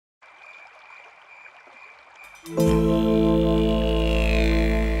Hi,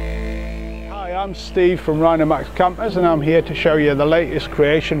 I'm Steve from Rhinomax Campers, and I'm here to show you the latest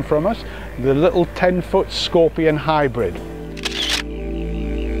creation from us, the little 10-foot Scorpion Hybrid.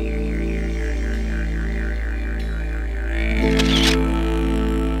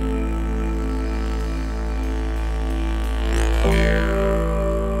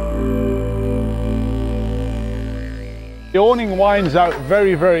 The awning winds out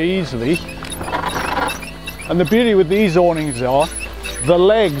very, very easily, and the beauty with these awnings are the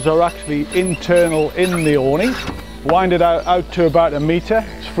legs are actually internal in the awning. Wind it out to about 1 meter,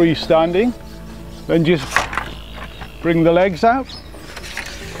 it's freestanding. Then just bring the legs out,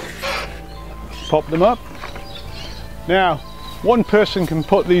 pop them up. Now, one person can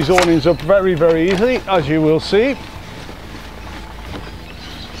put these awnings up very, very easily, as you will see.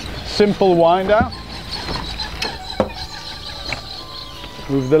 Simple wind out.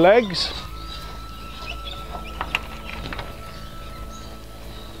 Move the legs.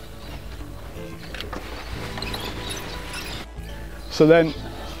 So then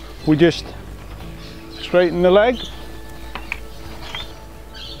we just straighten the leg.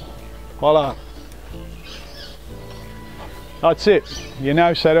 Voila. That's it. You're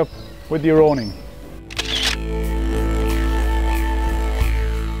now set up with your awning.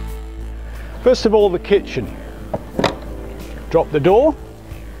 First of all, the kitchen. Drop the door.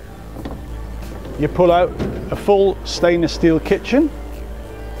 You pull out a full stainless steel kitchen,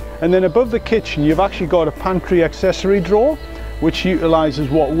 and then above the kitchen you've actually got a pantry accessory drawer which utilises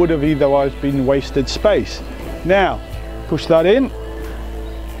what would have otherwise been wasted space. Now push that in,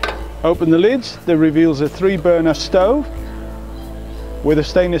 open the lids. That reveals a 3-burner stove with a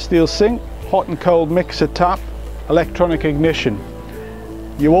stainless steel sink, hot and cold mixer tap, electronic ignition.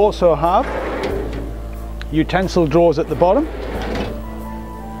 You also have utensil drawers at the bottom,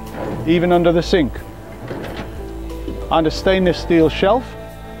 even under the sink, and a stainless steel shelf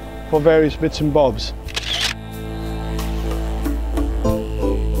for various bits and bobs.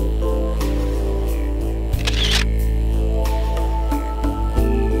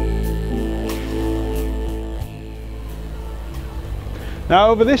 Now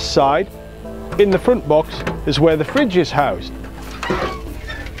over this side, in the front box, is where the fridge is housed.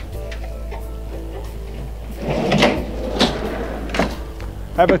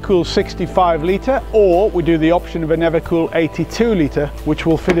 Evercool 65 litre, or we do the option of an Evercool 82 litre, which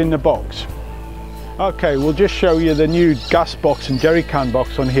will fit in the box. Okay, we'll just show you the new gas box and jerry can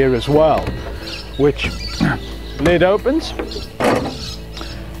box on here as well, which lid opens.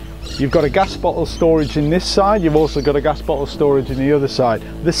 You've got a gas bottle storage in this side, you've also got a gas bottle storage in the other side.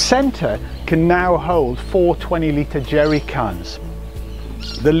 The centre can now hold 4 20-litre jerry cans.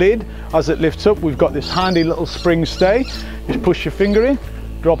 The lid, as it lifts up, we've got this handy little spring stay. Just push your finger in,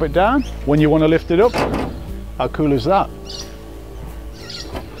 drop it down when you want to lift it up. How cool is that?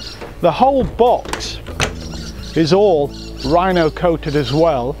 The whole box is all rhino coated as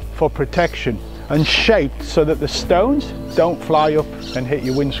well for protection, and shaped so that the stones don't fly up and hit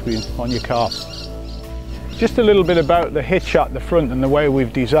your windscreen on your car. Just a little bit about the hitch at the front and the way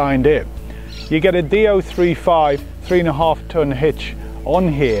we've designed it. You get a DO35 3.5 ton hitch on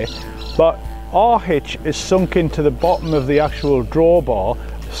here, but our hitch is sunk into the bottom of the actual drawbar.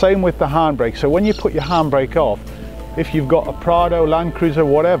 Same with the handbrake. So when you put your handbrake off, if you've got a Prado, Land Cruiser,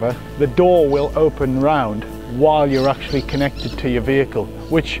 whatever, the door will open round while you're actually connected to your vehicle,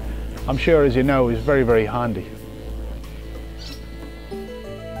 which I'm sure, as you know, is very, very handy.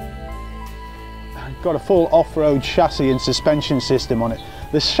 Got a full off-road chassis and suspension system on it.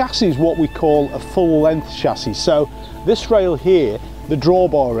 The chassis is what we call a full-length chassis. So this rail here, the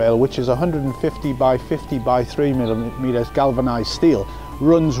drawbar rail, which is 150 by 50 by 3 millimeters galvanized steel,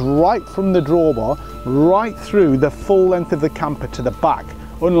 runs right from the drawbar right through the full length of the camper to the back,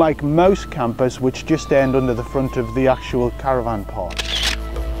 unlike most campers which just end under the front of the actual caravan part.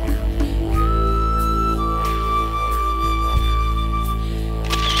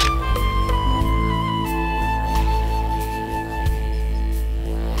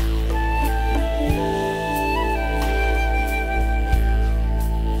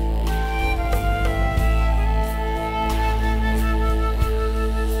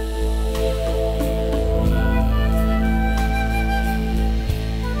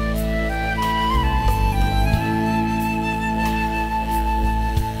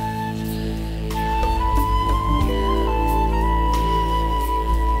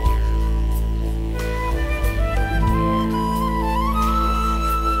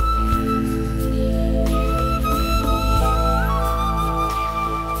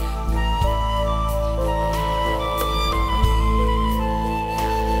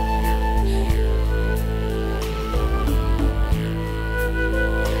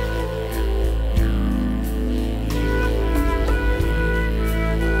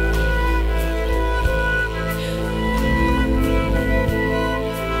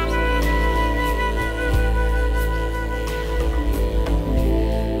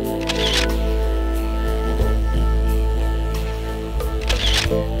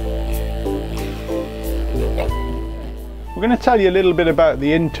 We're going to tell you a little bit about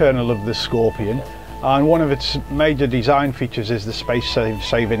the internal of the Scorpion, and one of its major design features is the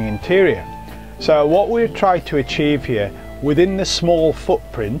space-saving interior. So what we've tried to achieve here within the small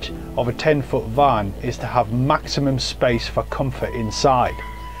footprint of a 10-foot van is to have maximum space for comfort inside.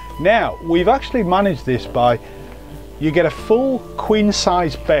 Now we've actually managed this by, you get a full queen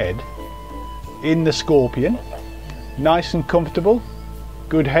size bed in the Scorpion, nice and comfortable,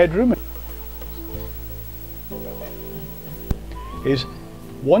 good headroom. Is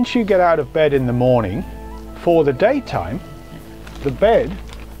once you get out of bed in the morning for the daytime, the bed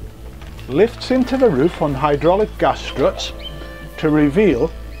lifts into the roof on hydraulic gas struts to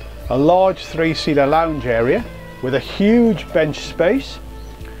reveal a large 3-seater lounge area with a huge bench space,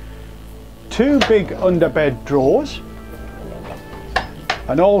 2 big underbed drawers,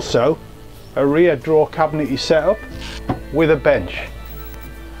 and also a rear drawer cabinety setup with a bench.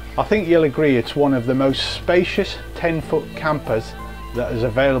 I think you'll agree it's one of the most spacious 10-foot campers that is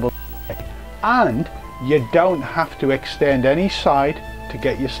available, and you don't have to extend any side to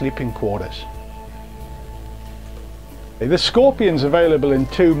get your sleeping quarters. The Scorpion's available in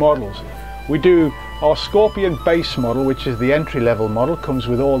 2 models. We do our Scorpion base model, which is the entry-level model, comes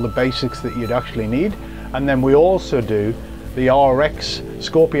with all the basics that you'd actually need, and then we also do the RX,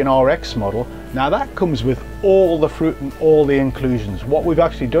 Scorpion RX model. Now that comes with all the fruit and all the inclusions. What we've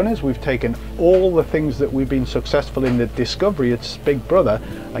actually done is we've taken all the things that we've been successful in the Discovery, its big brother,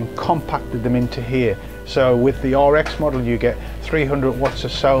 and compacted them into here. So with the RX model you get 300 watts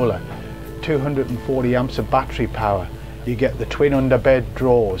of solar, 240 amps of battery power, you get the twin underbed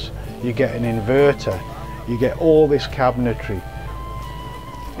drawers, you get an inverter, you get all this cabinetry.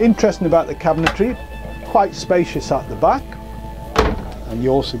 Interesting about the cabinetry, quite spacious at the back, and you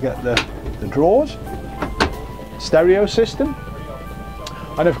also get the drawers, stereo system,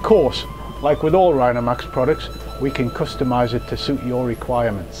 and of course, like with all Rhinomax products, we can customize it to suit your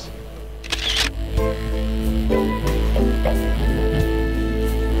requirements.